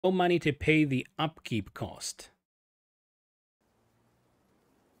No money to pay the upkeep cost.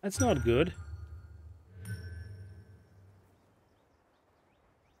 That's not good.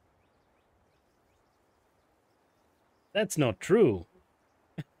 That's not true.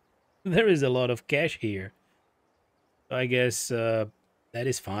 There is a lot of cash here. So I guess that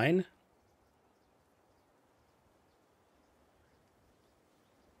is fine.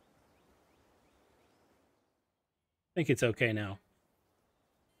 I think it's okay now.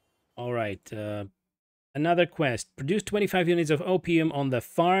 All right. Another quest. Produce 25 units of opium on the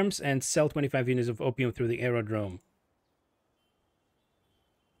farms and sell 25 units of opium through the aerodrome.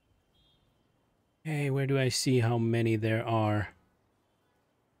 Hey, where do I see how many there are?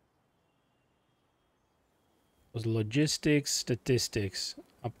 Those logistics, statistics,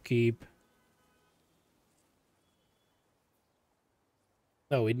 upkeep.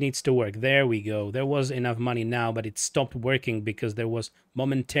 Oh, it needs to work. There we go. There was enough money now, but it stopped working because there was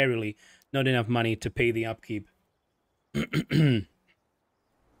momentarily not enough money to pay the upkeep. I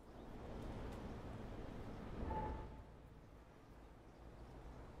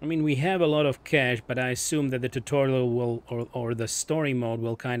mean, we have a lot of cash, but I assume that the tutorial will, or the story mode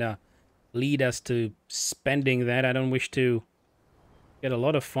will kind of lead us to spending that. I don't wish to get a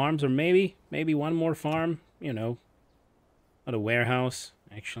lot of farms, or maybe one more farm, you know, not a warehouse.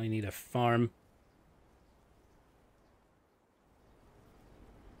 I actually need a farm.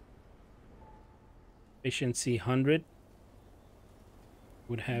 Efficiency 100.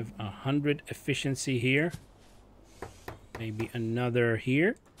 Would have 100 efficiency here. Maybe another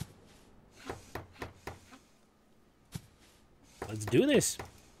here. Let's do this.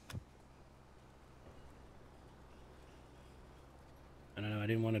 No, I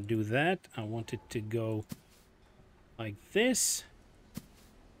didn't want to do that. I wanted to go like this. A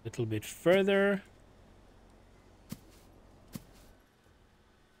little bit further.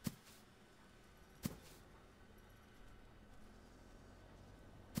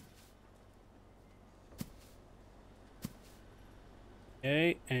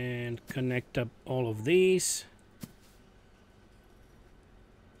 Okay, and connect up all of these.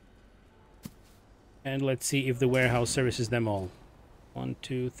 And let's see if the warehouse services them all. 1,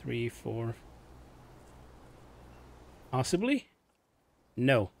 2, 3, 4. Possibly?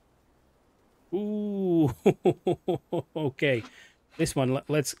 No. Ooh. Okay. This one,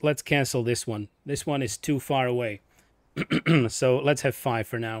 let's cancel this one. This one is too far away. So let's have 5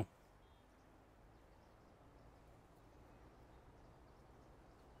 for now.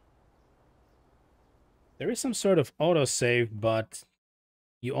 There is some sort of autosave, but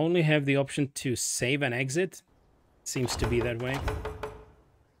you only have the option to save and exit. Seems to be that way.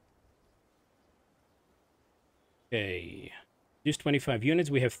 Okay. Just 25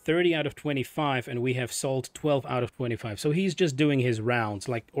 units. We have 30 out of 25, and we have sold 12 out of 25. So he's just doing his rounds,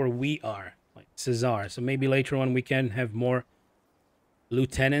 like, or we are, like Cesar. So maybe later on we can have more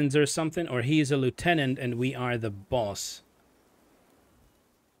lieutenants or something, or he is a lieutenant and we are the boss.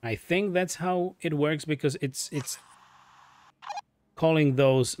 I think that's how it works, because it's calling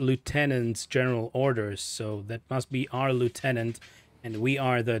those lieutenants general orders, so that must be our lieutenant, and we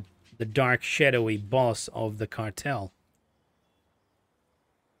are the dark, shadowy boss of the cartel.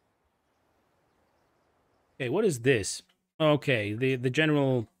 Okay, what is this? Okay, the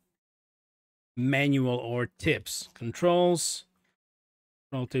general manual or tips. Controls.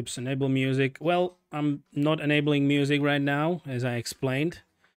 Control tips, enable music. Well, I'm not enabling music right now, as I explained.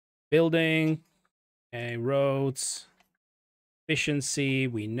 Building, okay, roads, efficiency,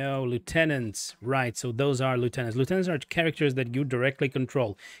 we know. Lieutenants, right, so those are lieutenants. Lieutenants are characters that you directly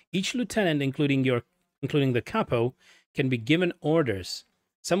control. Each lieutenant, including the capo, can be given orders,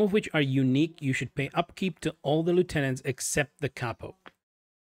 some of which are unique. You should pay upkeep to all the lieutenants except the capo.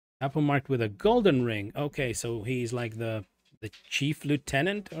 Capo marked with a golden ring. Okay, so he's like the chief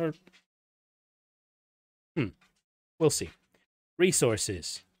lieutenant, or we'll see.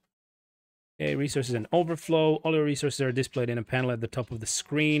 Resources. Okay, resources and overflow. All your resources are displayed in a panel at the top of the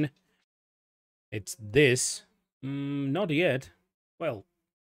screen. It's this. Not yet. Well,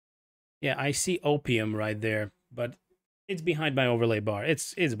 yeah, I see opium right there, but it's behind my overlay bar.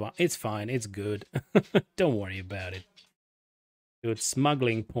 It's fine. It's good. Don't worry about it. Good.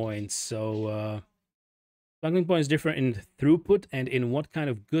 Smuggling points. So smuggling points differ in throughput and in what kind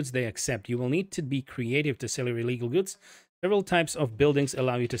of goods they accept. You will need to be creative to sell your illegal goods. Several types of buildings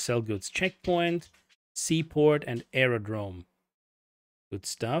allow you to sell goods. Checkpoint, seaport, and aerodrome. Good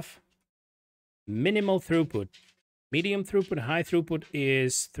stuff. Minimal throughput. Medium throughput, high throughput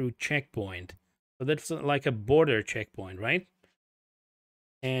is through checkpoint. So that's like a border checkpoint, right?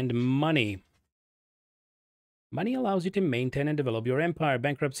 And money. Money allows you to maintain and develop your empire.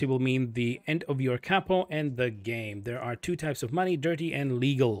 Bankruptcy will mean the end of your capo and the game. There are two types of money, dirty and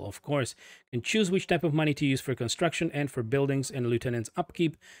legal. Of course, you can choose which type of money to use for construction and for buildings and lieutenant's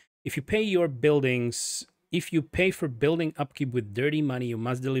upkeep. If you pay for building upkeep with dirty money, you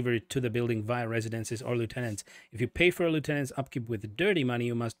must deliver it to the building via residences or lieutenants. If you pay for a lieutenant's upkeep with dirty money,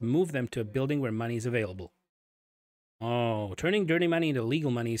 you must move them to a building where money is available. Oh, turning dirty money into legal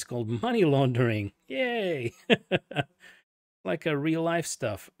money is called money laundering. Yay! Like a real life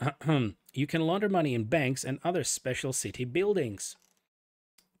stuff. You can launder money in banks and other special city buildings.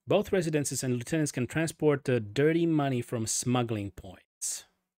 Both residences and lieutenants can transport dirty money from smuggling points.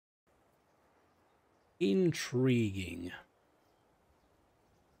 Intriguing.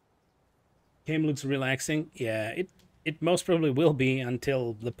 Game looks relaxing. Yeah, it most probably will be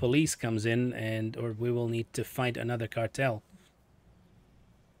until the police comes in or we will need to fight another cartel.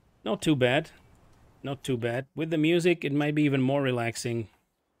 Not too bad. Not too bad. With the music, it might be even more relaxing.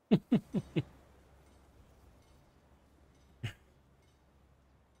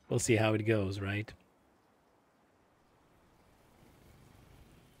 We'll see how it goes, right?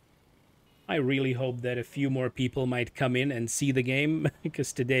 I really hope that a few more people might come in and see the game,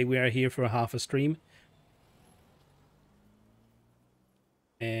 because today we are here for half a stream.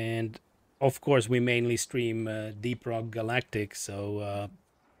 And of course, we mainly stream Deep Rock Galactic, so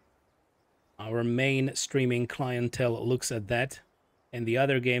our main streaming clientele looks at that. And the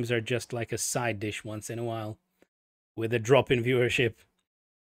other games are just like a side dish once in a while, with a drop in viewership.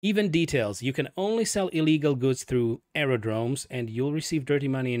 Even details. You can only sell illegal goods through aerodromes, and you'll receive dirty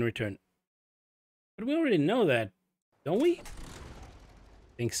money in return. But we already know that, don't we?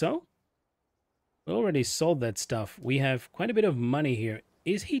 Think so? We already sold that stuff. We have quite a bit of money here.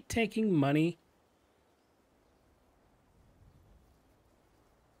 Is he taking money?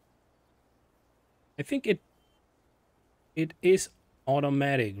 I think it is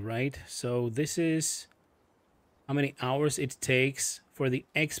automatic, right? So this is how many hours it takes for the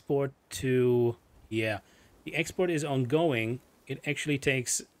export to... Yeah, the export is ongoing. It actually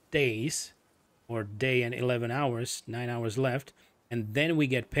takes days, or day and 11 hours, 9 hours left, and then we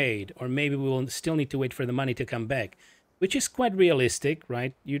get paid. Or maybe we will still need to wait for the money to come back, which is quite realistic,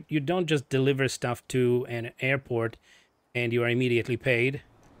 right? You don't just deliver stuff to an airport and you are immediately paid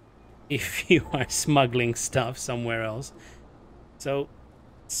if you are smuggling stuff somewhere else. So,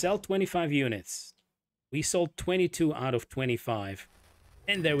 sell 25 units. We sold 22 out of 25.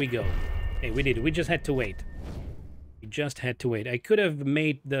 And there we go. Hey, we did it. We just had to wait. We just had to wait. I could have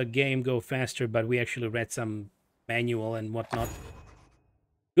made the game go faster, but we actually read some manual and whatnot.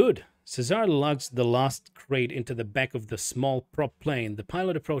 Good. Cesar lugs the last crate into the back of the small prop plane. The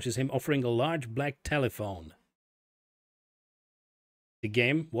pilot approaches him, offering a large black telephone. The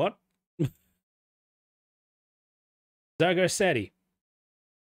game? What? Garcetti.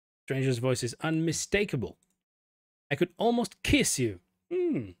 Stranger's voice is unmistakable. I could almost kiss you.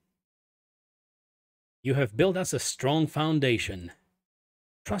 You have built us a strong foundation.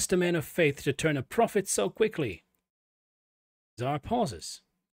 Trust a man of faith to turn a profit so quickly. Czar pauses.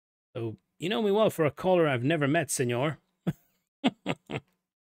 So, you know me well for a caller I've never met, senor. How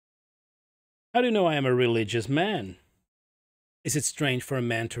do you know I am a religious man? Is it strange for a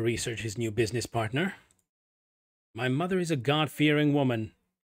man to research his new business partner? My mother is a God-fearing woman.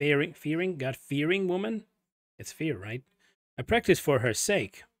 God-fearing woman? It's fear, right? I practice for her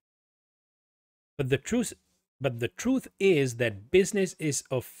sake. But the truth is that business is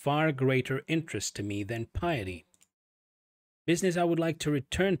of far greater interest to me than piety. Business I would like to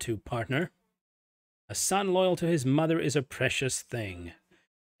return to, partner. A son loyal to his mother is a precious thing.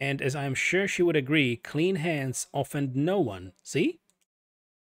 And as I am sure she would agree, clean hands offend no one. See?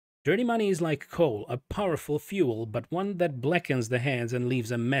 Dirty money is like coal, a powerful fuel, but one that blackens the hands and leaves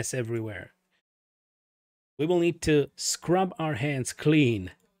a mess everywhere. We will need to scrub our hands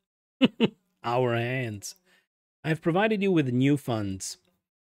clean. Our hands. I have provided you with new funds.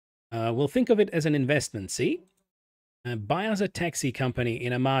 We'll think of it as an investment, see? Buy us a taxi company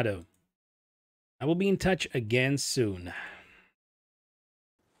in Amado. I will be in touch again soon.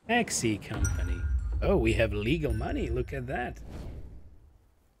 Taxi company. Oh, we have legal money. Look at that.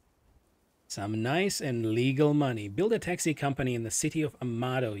 Some nice and legal money. Build a taxi company in the city of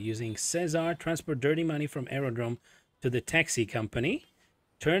Amado using Cesar. Transport dirty money from aerodrome to the taxi company.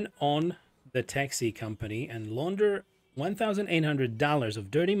 Turn on the taxi company and launder $1,800 of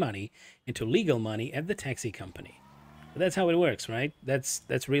dirty money into legal money at the taxi company. But that's how it works, right?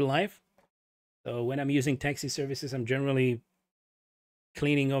 That's real life. So when I'm using taxi services, I'm generally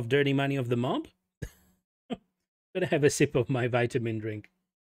cleaning off dirty money of the mob. Gonna have a sip of my vitamin drink.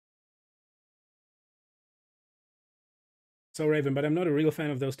 So Raven, but I'm not a real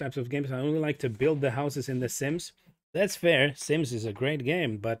fan of those types of games. I only like to build the houses in The Sims. That's fair. Sims is a great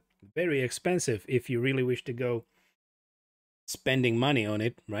game, but very expensive if you really wish to go spending money on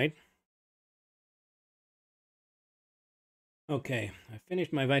it, right? Okay, I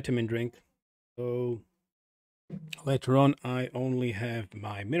finished my vitamin drink. So later on, I only have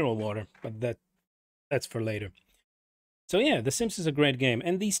my mineral water, but that's for later. So yeah, The Sims is a great game,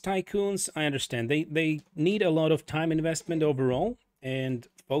 and these tycoons, I understand they need a lot of time investment overall and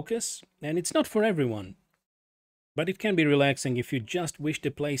focus, and it's not for everyone. But it can be relaxing if you just wish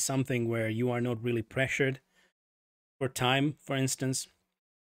to play something where you are not really pressured for time, for instance.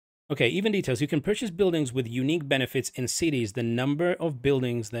 Okay, even details. You can purchase buildings with unique benefits in cities. The number of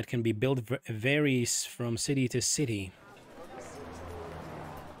buildings that can be built varies from city to city.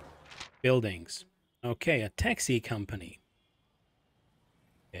 Buildings. Okay, a taxi company.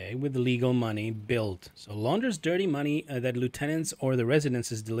 Okay, with legal money, built. So launders dirty money that lieutenants or the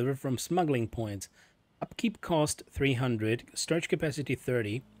residences deliver from smuggling points. Upkeep cost 300, storage capacity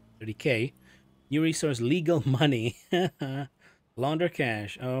 30k. New resource legal money. Launder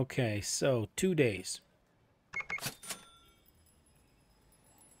cash. Okay, so 2 days.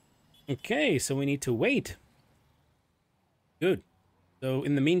 Okay, so we need to wait. Good. So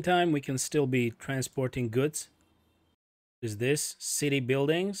in the meantime, we can still be transporting goods. Is this city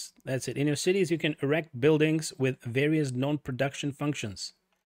buildings? That's it. In your cities, you can erect buildings with various non-production functions.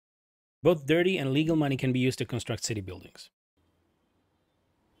 Both dirty and legal money can be used to construct city buildings.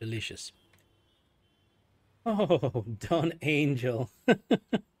 Delicious. Oh, Don Angel.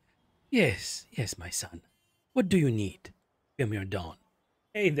 Yes, yes, my son. What do you need? Come here, Don.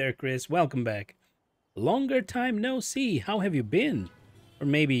 Hey there, Chris. Welcome back. Longer time no see. How have you been? Or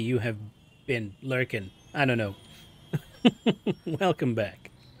maybe you have been lurking. I don't know. Welcome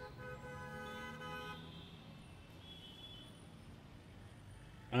back.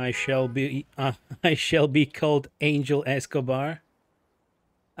 I shall be I shall be called Angel Escobar.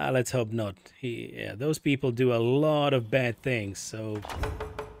 Let's hope not. Yeah, those people do a lot of bad things, so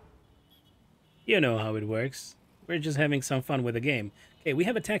you know how it works. We're just having some fun with the game. Okay, we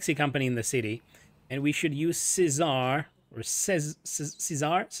have a taxi company in the city, and we should use Cesar, or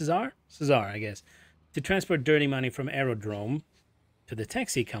Cesar, I guess, to transport dirty money from Aerodrome to the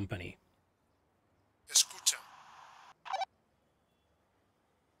taxi company. Escucha.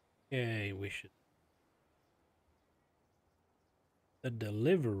 Okay, we should. The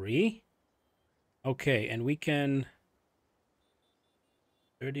delivery. Okay, and we can.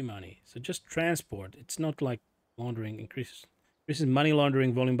 Dirty money. So just transport. It's not like laundering increases money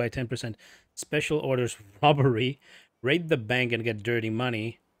laundering volume by 10%. Special orders robbery. Raid the bank and get dirty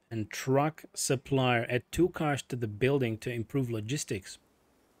money. And truck supplier. Add 2 cars to the building to improve logistics.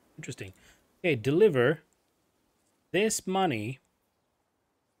 Interesting. Okay, deliver this money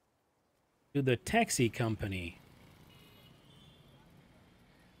to the taxi company.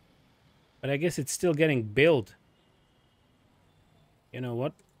 But I guess it's still getting built. You know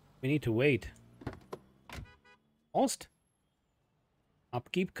what? We need to wait. Cost?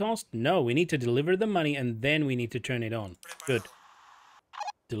 Upkeep cost? No, we need to deliver the money and then we need to turn it on. Good.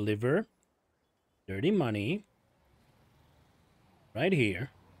 Deliver. Dirty money. Right here.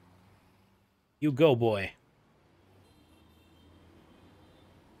 You go, boy.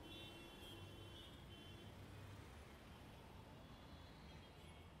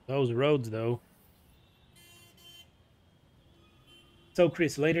 Those roads, though. So,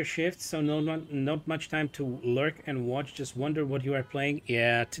 Chris, later shifts, so not much time to lurk and watch. Just wonder what you are playing.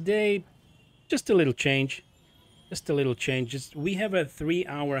 Yeah, today, just a little change. Just a little change. We have a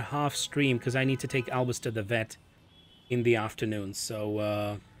 3-hour half stream because I need to take Albus to the vet in the afternoon.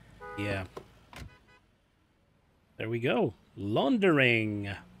 So, yeah. There we go.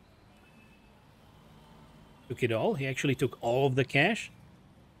 Laundering. Took it all. He actually took all of the cash.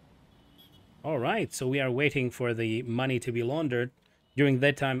 All right, so we are waiting for the money to be laundered. During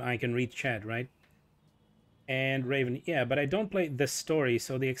that time, I can read chat, right? And Raven, yeah, but I don't play the story,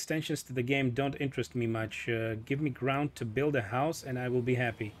 so the extensions to the game don't interest me much. Give me ground to build a house and I will be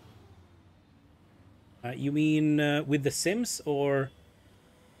happy. You mean with The Sims or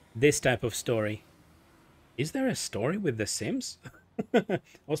this type of story? Is there a story with The Sims? I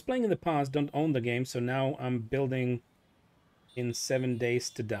was playing in the past, don't own the game, so now I'm building in 7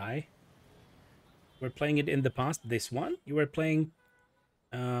 Days to Die. We're playing it in the past. This one? You were playing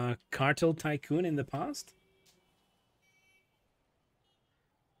Cartel Tycoon in the past?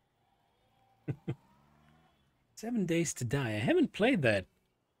 7 Days to Die. I haven't played that.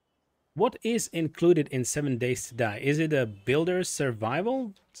 What is included in 7 Days to Die? Is it a builder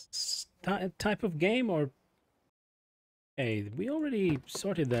survival type of game or Hey, we already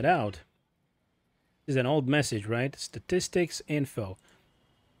sorted that out. This is an old message, right? Statistics, info.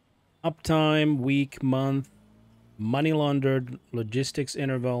 Uptime, week, month, money laundered, logistics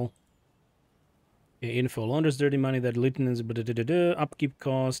interval. Okay, info. Launders dirty money that lieutenants, upkeep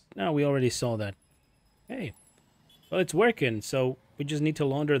cost. No, we already saw that. Hey, well, it's working, so we just need to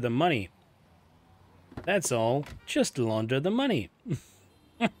launder the money. That's all. Just launder the money.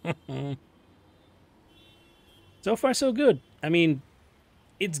 So far, so good. I mean,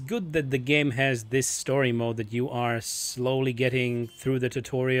 it's good that the game has this story mode that you are slowly getting through the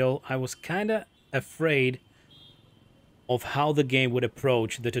tutorial. I was kind of afraid of how the game would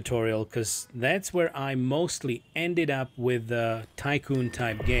approach the tutorial, because that's where I mostly ended up with the Tycoon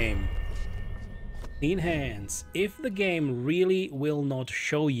type game. Clean hands. If the game really will not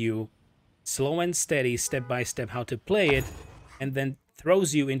show you slow and steady, step by step how to play it, and then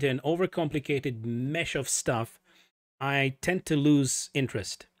throws you into an overcomplicated mesh of stuff, I tend to lose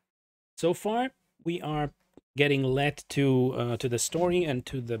interest. So far, we are getting led to the story and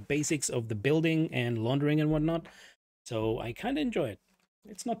to the basics of the building and laundering and whatnot. So I kind of enjoy it.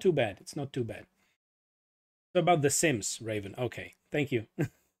 It's not too bad. It's not too bad. So about The Sims, Raven. Okay, thank you.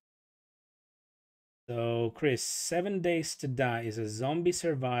 So, Chris, 7 Days to Die is a zombie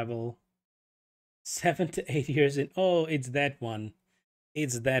survival. 7 to 8 years in... Oh, it's that one.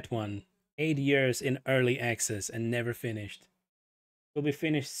 It's that one. 8 years in early access and never finished. Will be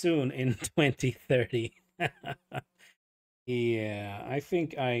finished soon in 2030. Yeah, I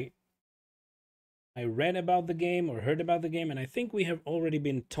think I read about the game or heard about the game, and I think we have already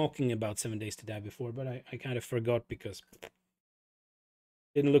been talking about 7 Days to Die before, but I kind of forgot because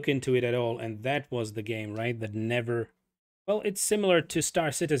didn't look into it at all, and that was the game, right? That never... Well, it's similar to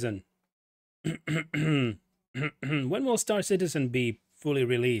Star Citizen. When will Star Citizen be fully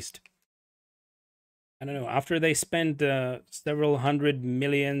released? I don't know, after they spent several hundred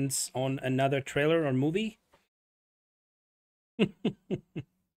millions on another trailer or movie? And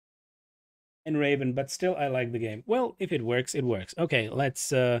Raven, but still I like the game. Well, if it works, it works. Okay,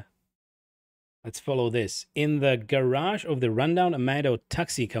 let's follow this. In the garage of the rundown Amado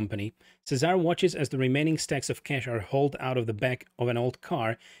taxi company, Cesar watches as the remaining stacks of cash are hauled out of the back of an old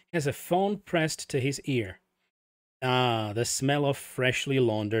car. He has a phone pressed to his ear. Ah, the smell of freshly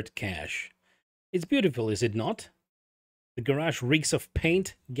laundered cash. It's beautiful, is it not? The garage reeks of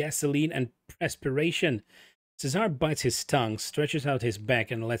paint, gasoline, and perspiration. Cesar bites his tongue, stretches out his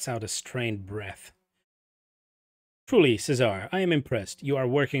back, and lets out a strained breath. Truly, Cesar, I am impressed. You are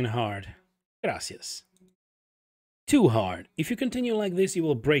working hard. Gracias. Too hard. If you continue like this, you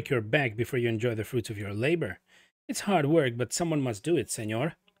will break your back before you enjoy the fruits of your labor. It's hard work, but someone must do it,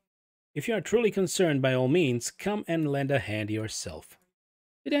 senor. If you are truly concerned, by all means, come and lend a hand yourself.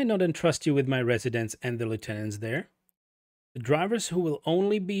 Did I not entrust you with my residents and the lieutenants there? The drivers who will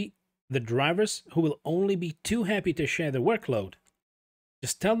only be too happy to share the workload.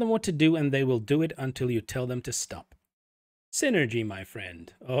 Just tell them what to do and they will do it until you tell them to stop. Synergy, my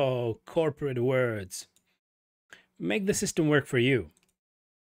friend. Oh, corporate words. Make the system work for you.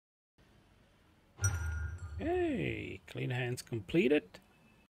 Hey, clean hands completed.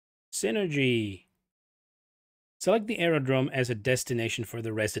 Synergy. Select the aerodrome as a destination for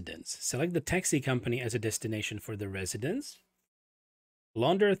the residents. Select the taxi company as a destination for the residents.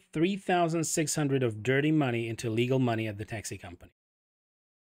 Launder 3,600 of dirty money into legal money at the taxi company.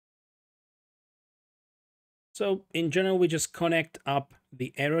 So in general, we just connect up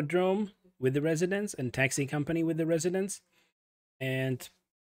the aerodrome with the residents and taxi company with the residents, and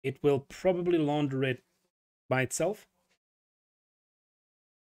it will probably launder it by itself.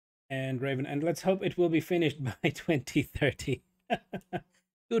 And Raven, and let's hope it will be finished by 2030.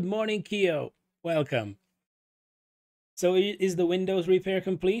 Good morning, Kyo. Welcome. So is the Windows repair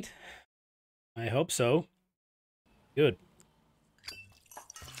complete? I hope so. Good.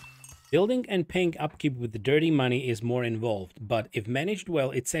 Building and paying upkeep with the dirty money is more involved, but if managed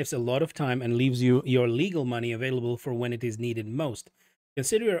well, it saves a lot of time and leaves you your legal money available for when it is needed most.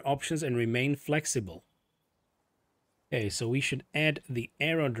 Consider your options and remain flexible. Okay, so we should add the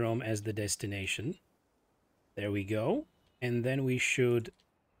aerodrome as the destination. There we go. And then we should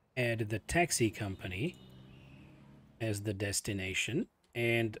add the taxi company as the destination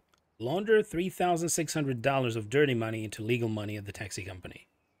and launder $3,600 of dirty money into legal money at the taxi company.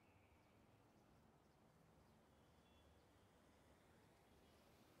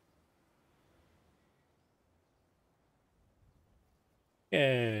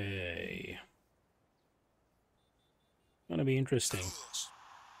 Okay. Gonna be interesting.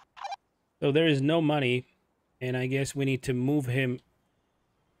 So there is no money, and I guess we need to move him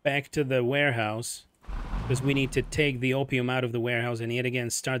back to the warehouse because we need to take the opium out of the warehouse and yet again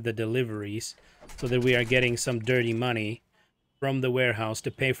start the deliveries so that we are getting some dirty money from the warehouse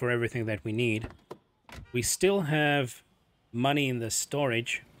to pay for everything that we need. We still have money in the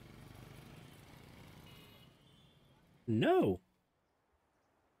storage. No.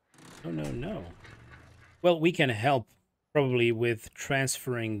 No. Well, we can help probably with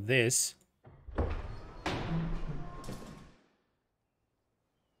transferring this.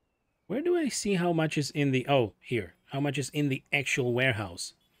 Where do I see how much is in the... Oh, here. How much is in the actual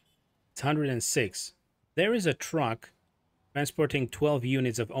warehouse? It's 106. There is a truck transporting 12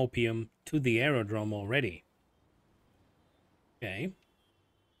 units of opium to the aerodrome already. Okay.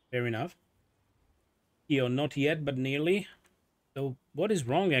 Fair enough. Yo, not yet, but nearly. So, what is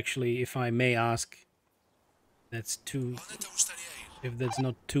wrong, actually, if I may ask? That's too... If that's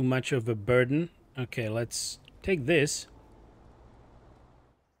not too much of a burden. Okay, let's take this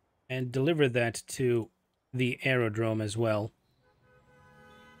and deliver that to the aerodrome as well.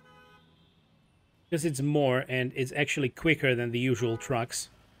 Because it's more, and it's actually quicker than the usual trucks.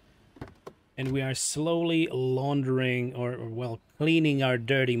 And we are slowly laundering, or well, cleaning our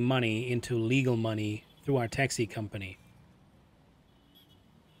dirty money into legal money through our taxi company.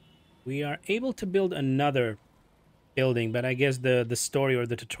 We are able to build another building, but I guess the story or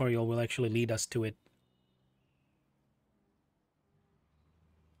the tutorial will actually lead us to it.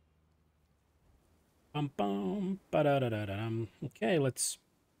 Bum, bum, ba-da-da-da-dum. Okay, let's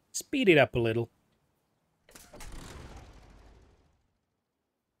speed it up a little.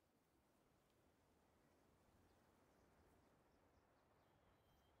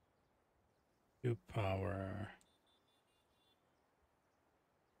 To power.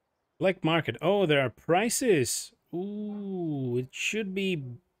 Black market. Oh, there are prices. Ooh, it should be...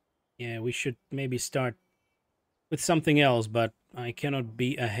 Yeah, we should maybe start with something else, but I cannot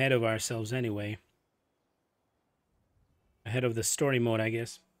be ahead of ourselves anyway. Ahead of the story mode, I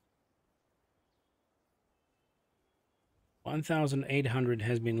guess. 1,800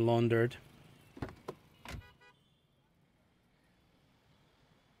 has been laundered.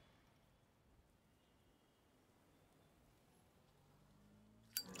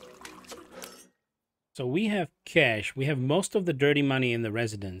 So we have cash. We have most of the dirty money in the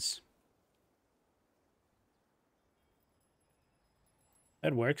residence.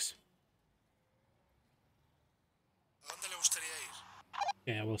 That works.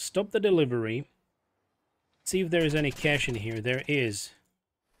 Yeah, we'll stop the delivery. See if there is any cash in here. There is.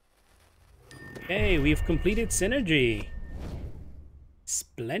 Hey, we've completed synergy.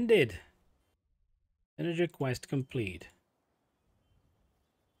 Splendid. Synergy quest complete.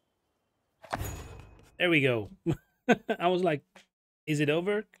 There we go. I was like, is it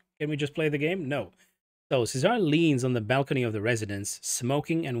over? Can we just play the game? No. So Cesar leans on the balcony of the residence,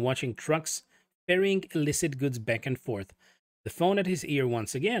 smoking and watching trucks ferrying illicit goods back and forth. The phone at his ear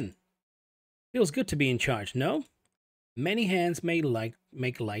once again. Feels good to be in charge, no? Many hands may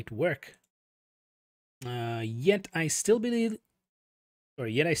make light work. Yet I still believe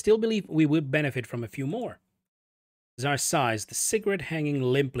we would benefit from a few more. Cesar sighs, the cigarette hanging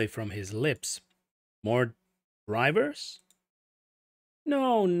limply from his lips. More drivers?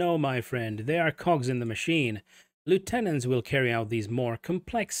 No, my friend. They are cogs in the machine. Lieutenants will carry out these more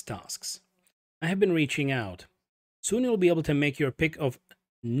complex tasks. I have been reaching out. Soon you'll be able to make your pick of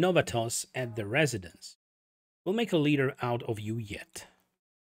novatos at the residence. We'll make a leader out of you yet.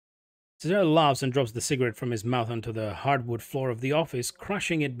 Cesar laughs and drops the cigarette from his mouth onto the hardwood floor of the office,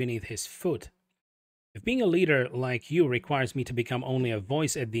 crushing it beneath his foot. If being a leader like you requires me to become only a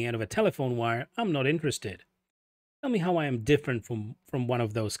voice at the end of a telephone wire, I'm not interested. Tell me how I am different from one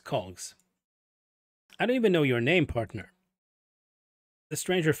of those cogs. I don't even know your name, partner. The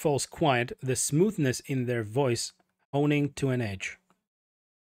stranger falls quiet, the smoothness in their voice honing to an edge.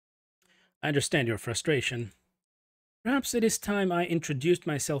 I understand your frustration. Perhaps it is time I introduced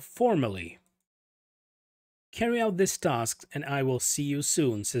myself formally. Carry out this task, and I will see you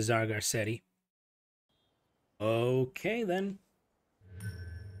soon, Cesar Garcetti. Okay, then.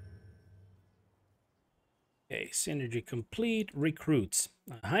 Okay, synergy complete. Recruits.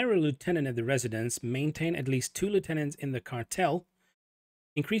 Hire a lieutenant at the residence. Maintain at least 2 lieutenants in the cartel.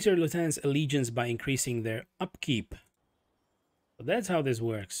 Increase your lieutenant's allegiance by increasing their upkeep. So that's how this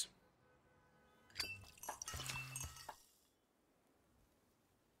works.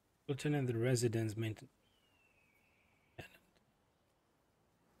 Lieutenant at the residence. Maintain.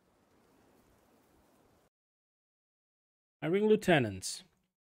 Hiring lieutenants.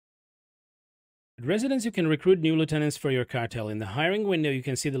 At residence, you can recruit new lieutenants for your cartel. In the hiring window, you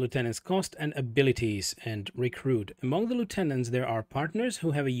can see the lieutenant's cost and abilities and recruit. Among the lieutenants, there are partners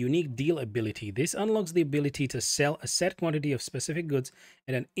who have a unique deal ability. This unlocks the ability to sell a set quantity of specific goods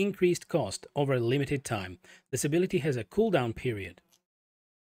at an increased cost over a limited time. This ability has a cooldown period.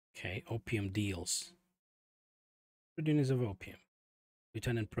 Okay, opium deals. Units of opium.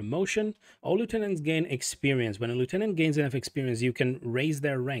 Lieutenant promotion. All lieutenants gain experience. When a lieutenant gains enough experience, you can raise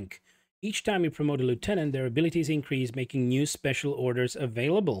their rank. Each time you promote a lieutenant, their abilities increase, making new special orders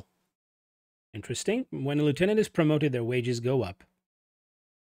available. Interesting. When a lieutenant is promoted, their wages go up.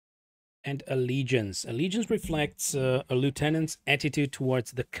 And allegiance. Allegiance reflects a lieutenant's attitude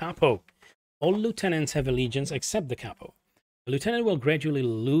towards the capo. All lieutenants have allegiance except the capo. A lieutenant will gradually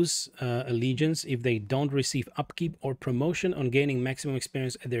lose allegiance if they don't receive upkeep or promotion on gaining maximum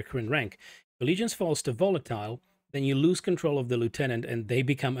experience at their current rank. If allegiance falls to volatile, then you lose control of the lieutenant and they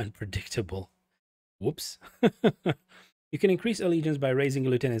become unpredictable. Whoops. You can increase allegiance by raising a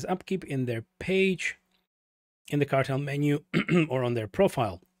lieutenant's upkeep in their page, in the cartel menu, or on their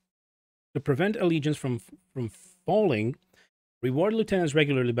profile. To prevent allegiance from falling, reward lieutenants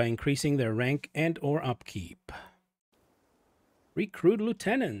regularly by increasing their rank and or upkeep. Recruit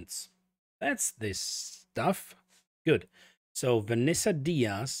lieutenants. That's this stuff. Good. So Vanessa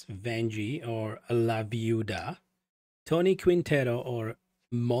Diaz, Vanjie, or La Viuda. Tony Quintero, or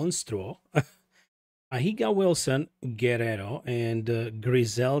Monstruo. Ahiga Wilson, Guerrero. And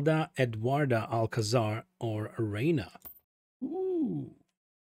Griselda Eduarda Alcazar, or Reina. Ooh.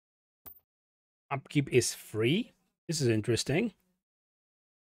 Upkeep is free. This is interesting.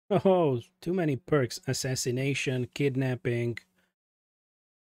 Oh, too many perks. Assassination, kidnapping.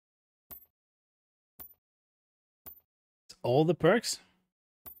 All the perks?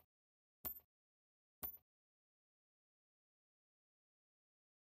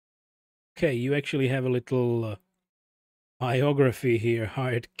 Okay, you actually have a little biography here.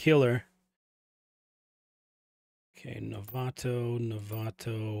 Hired killer. Okay, Novato.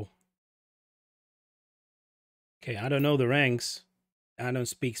 Okay, I don't know the ranks. I don't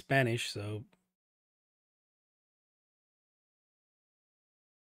speak Spanish, so...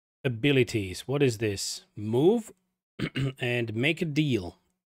 Abilities. What is this? Move and make a deal.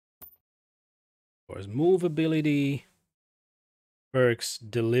 Of course, move ability, perks,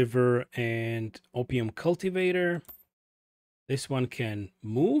 deliver, and opium cultivator. This one can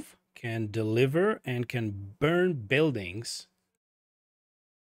move, can deliver, and can burn buildings.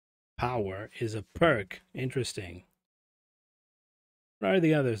 Power is a perk. Interesting. What are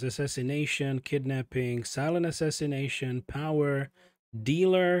the others? Assassination, kidnapping, silent assassination, power,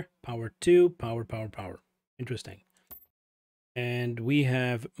 dealer, power 2, power. Interesting. And we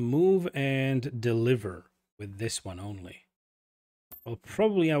have move and deliver with this one only. Well,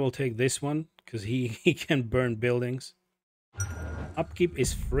 probably I will take this one because he can burn buildings. Upkeep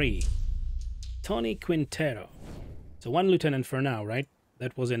is free. Tony Quintero. So one lieutenant for now, right?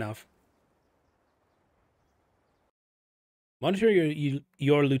 That was enough. Monitor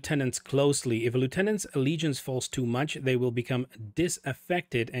your lieutenants closely. If a lieutenant's allegiance falls too much, they will become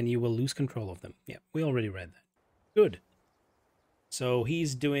disaffected and you will lose control of them. Yeah, we already read that. Good. So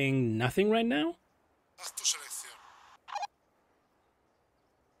he's doing nothing right now? Haz tu selección.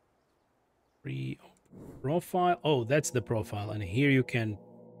 Free profile. Oh, that's the profile. And here you can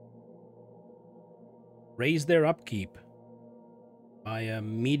raise their upkeep by a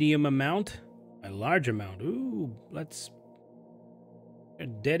medium amount, a large amount. Ooh, let's...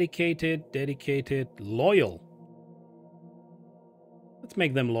 Dedicated, loyal. Let's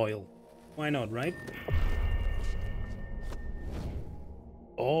make them loyal. Why not, right?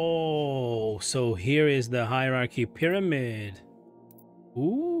 Oh, so here is the hierarchy pyramid.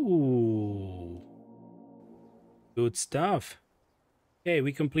 Ooh. Good stuff. Okay,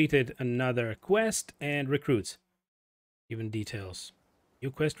 we completed another quest and recruits. Even details.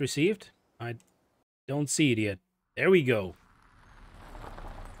 New quest received? I don't see it yet. There we go.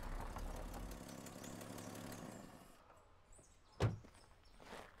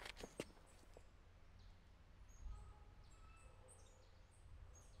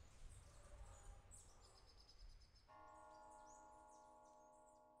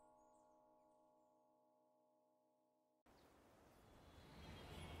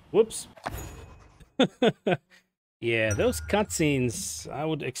 Whoops. Yeah, those cutscenes, I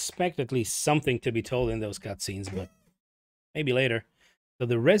would expect at least something to be told in those cutscenes, but maybe later. So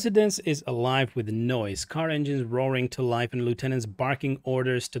the residence is alive with noise, car engines roaring to life and lieutenants barking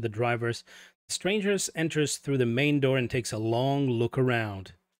orders to the drivers. The stranger enters through the main door and takes a long look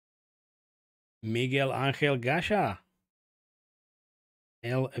around. Miguel Angel Gasha.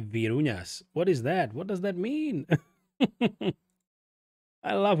 El Viruñas. What is that? What does that mean?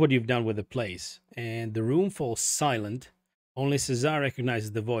 I love what you've done with the place. And the room falls silent. Only Cesar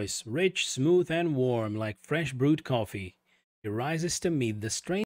recognizes the voice. Rich, smooth, and warm, like fresh brewed coffee. He rises to meet the stranger.